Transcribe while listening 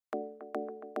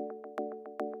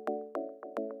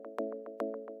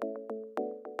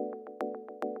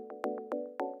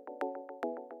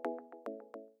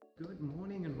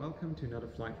welcome to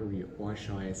another flight review, or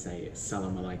shall I say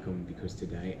Salam Alaikum, because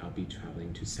today I'll be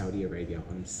traveling to Saudi Arabia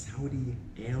on Saudi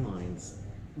Airlines,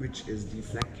 which is the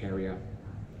flag carrier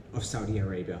of Saudi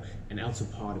Arabia and also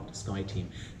part of the Sky team.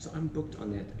 So I'm booked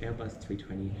on that Airbus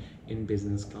 320 in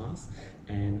business class,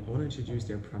 and I want to introduce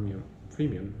their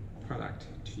premium product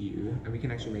to you, and we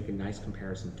can actually make a nice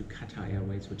comparison to Qatar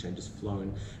Airways, which I just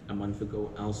flown a month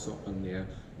ago, also on their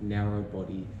narrow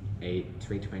body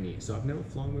A320. So I've never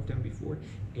flown with them before,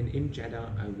 and in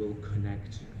Jeddah I will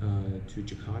connect to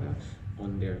Jakarta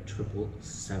on their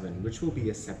 777, which will be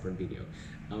a separate video.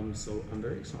 So I'm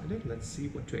very excited. Let's see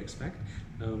what to expect.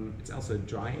 It's also a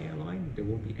dry airline. There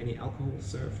won't be any alcohol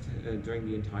served during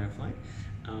the entire flight.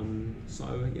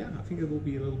 So yeah, I think it will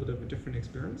be a little bit of a different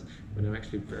experience, but I'm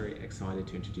actually very excited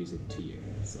to introduce it to you.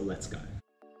 So let's go.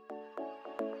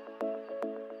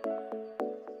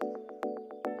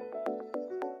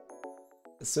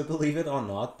 So believe it or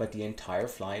not, but the entire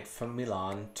flight from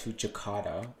Milan to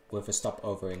Jakarta with a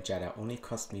stopover in Jeddah only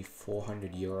cost me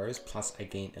 400 euros, plus I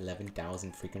gained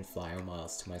 11,000 frequent flyer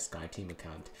miles to my Sky Team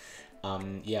account.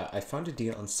 Yeah, I found a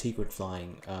deal on Secret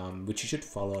Flying, which you should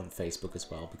follow on Facebook as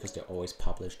well, because they always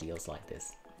publish deals like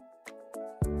this.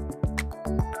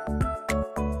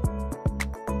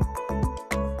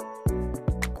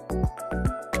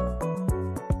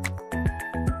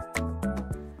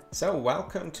 So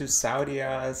welcome to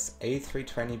Saudia's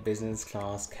A320 business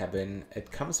class cabin. It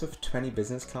comes with 20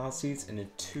 business class seats in a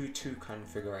 2-2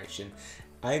 configuration.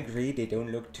 I agree, they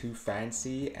don't look too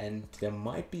fancy and they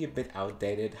might be a bit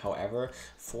outdated. However,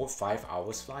 for 5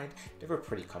 hours flight, they were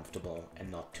pretty comfortable and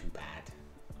not too bad.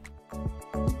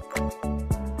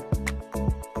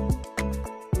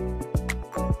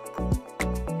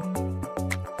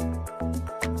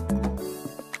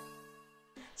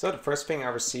 So the first thing I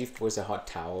received was a hot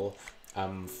towel,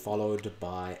 followed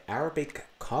by Arabic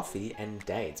coffee and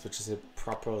dates, which is a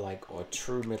proper or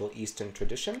true Middle Eastern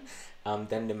tradition.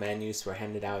 Then the menus were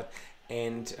handed out,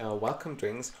 and welcome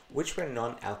drinks, which were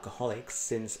non-alcoholic,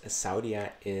 since Saudia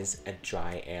is a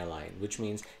dry airline, which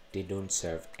means they don't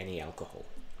serve any alcohol.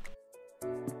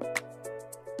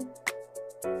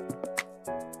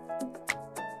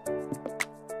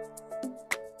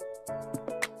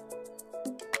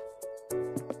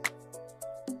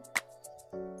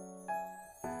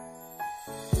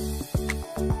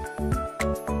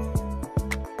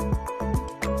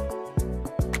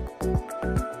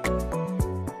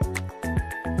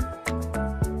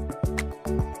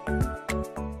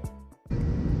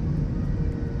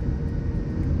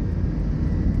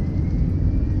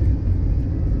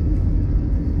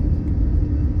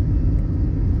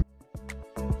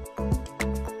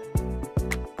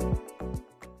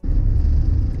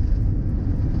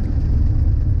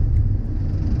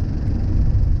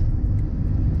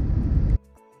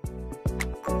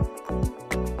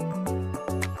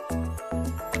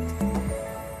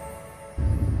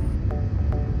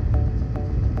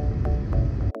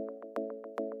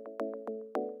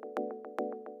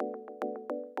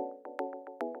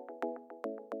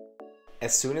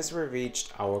 As soon as we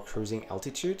reached our cruising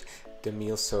altitude, the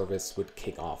meal service would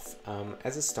kick off.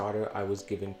 As a starter, I was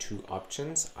given 2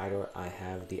 options. Either I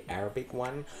have the Arabic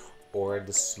one or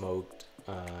the smoked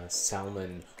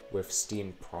salmon with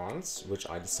steamed prawns, which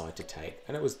I decided to take.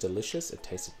 And it was delicious. It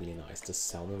tasted really nice. The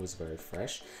salmon was very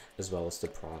fresh, as well as the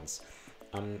prawns.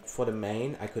 For the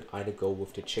main, I could either go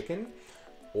with the chicken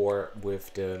or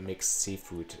with the mixed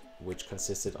seafood, which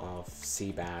consisted of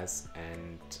sea bass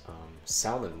and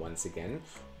salmon once again,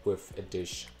 with a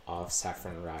dish of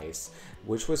saffron rice,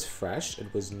 which was fresh.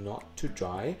 It was not too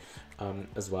dry,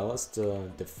 as well as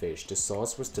the fish. The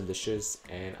sauce was delicious,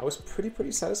 and I was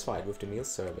pretty satisfied with the meal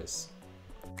service.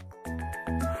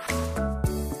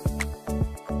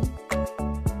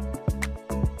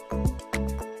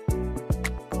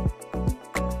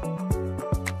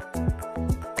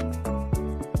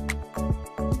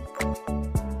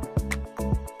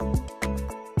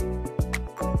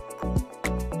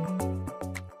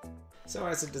 So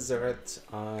as a dessert,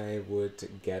 I would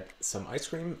get some ice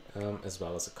cream, as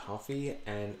well as a coffee,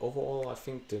 and overall I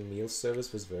think the meal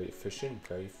service was very efficient,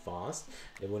 very fast.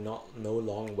 There were no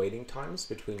long waiting times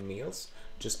between meals,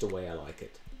 just the way I like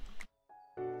it.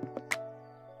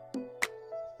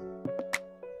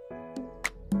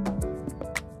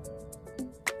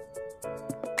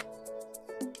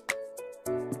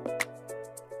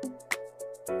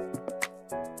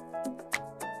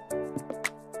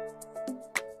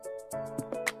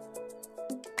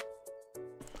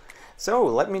 So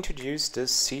let me introduce the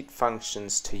seat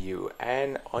functions to you,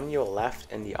 and on your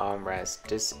left in the armrest,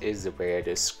 this is where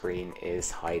the screen is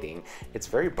hiding. It's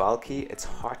very bulky, it's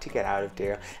hard to get out of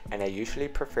there, and I usually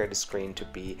prefer the screen to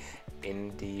be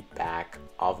in the back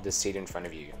of the seat in front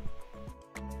of you.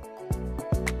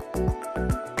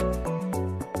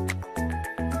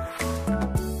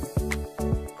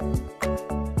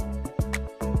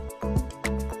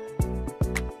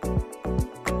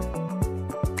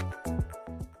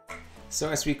 So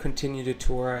as we continue the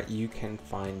tour, you can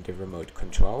find the remote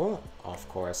control, of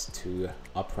course, to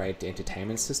operate the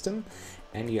entertainment system.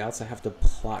 And you also have the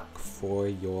plug for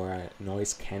your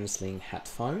noise cancelling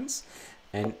headphones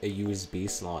and a USB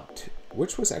slot,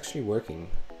 which was actually working.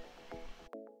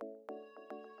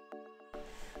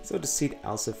 So the seat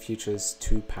also features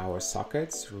two power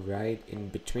sockets right in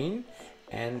between.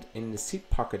 And in the seat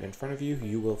pocket in front of you,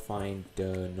 you will find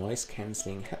the noise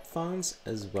cancelling headphones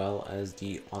as well as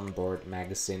the onboard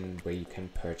magazine where you can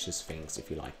purchase things if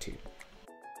you like to.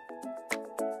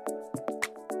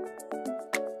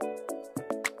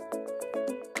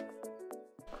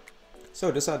 So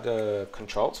these are the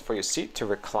controls for your seat to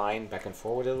recline back and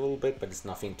forward a little bit, but it's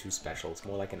nothing too special. It's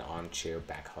more like an armchair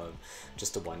back home,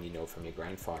 just the one you know from your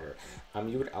grandfather.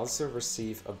 You would also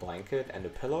receive a blanket and a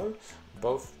pillow,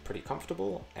 both pretty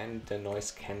comfortable, and the noise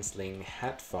cancelling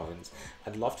headphones.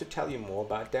 I'd love to tell you more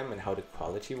about them and how the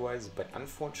quality was, but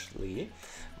unfortunately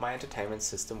my entertainment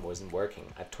system wasn't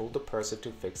working. I told the person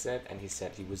to fix it and he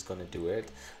said he was gonna do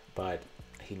it, but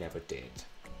he never did.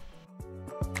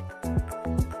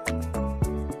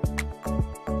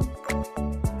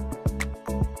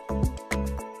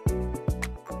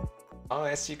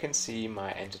 As you can see,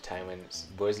 my entertainment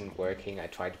wasn't working. I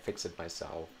tried to fix it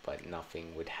myself, but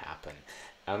nothing would happen.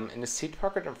 In the seat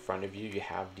pocket in front of you, you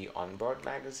have the onboard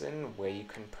magazine where you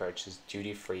can purchase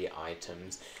duty-free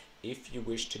items if you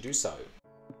wish to do so.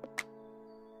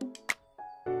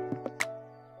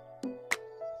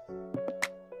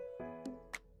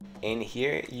 In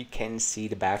here you can see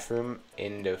the bathroom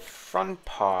in the front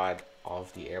part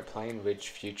of the airplane, which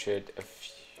featured a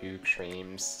few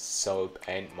creams, soap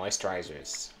and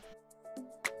moisturizers.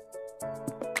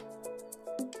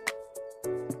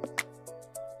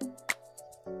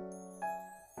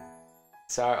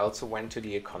 So I also went to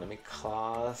the economy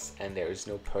class and there is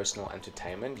no personal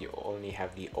entertainment, you only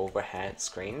have the overhead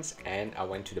screens, and I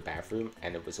went to the bathroom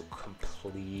and it was a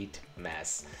complete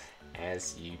mess,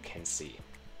 as you can see.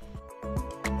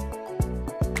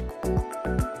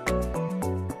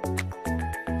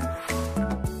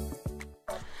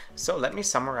 So let me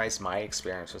summarize my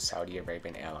experience with Saudi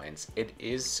Arabian Airlines. It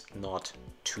is not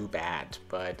too bad,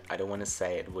 but I don't want to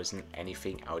say it wasn't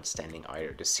anything outstanding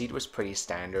either. The seat was pretty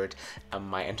standard.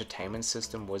 My entertainment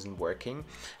system wasn't working.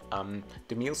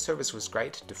 The meal service was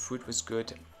great. The food was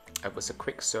good. It was a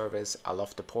quick service. I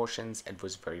loved the portions. It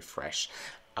was very fresh.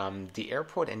 The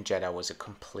airport in Jeddah was a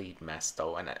complete mess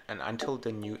though, and until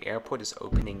the new airport is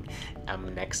opening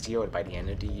next year or by the end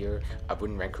of the year, I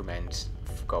wouldn't recommend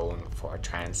going for a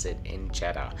transit in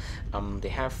Jeddah. They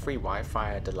have free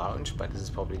Wi-Fi at the lounge, but this is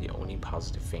probably the only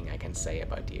positive thing I can say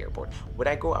about the airport. Would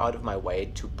I go out of my way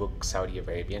to book Saudi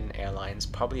Arabian Airlines?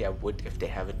 Probably I would if they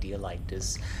have a deal like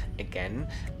this again.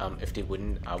 If they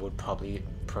wouldn't, I would probably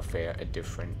prefer a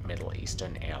different Middle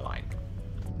Eastern airline.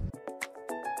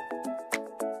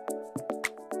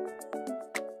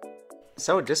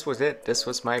 So this was it. This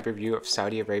was my review of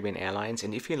Saudi Arabian Airlines,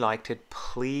 and if you liked it,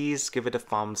 please give it a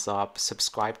thumbs up,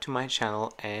 subscribe to my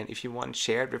channel, and if you want,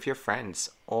 share it with your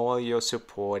friends. All your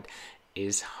support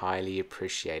is highly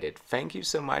appreciated. Thank you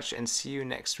so much, and see you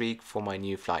next week for my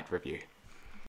new flight review.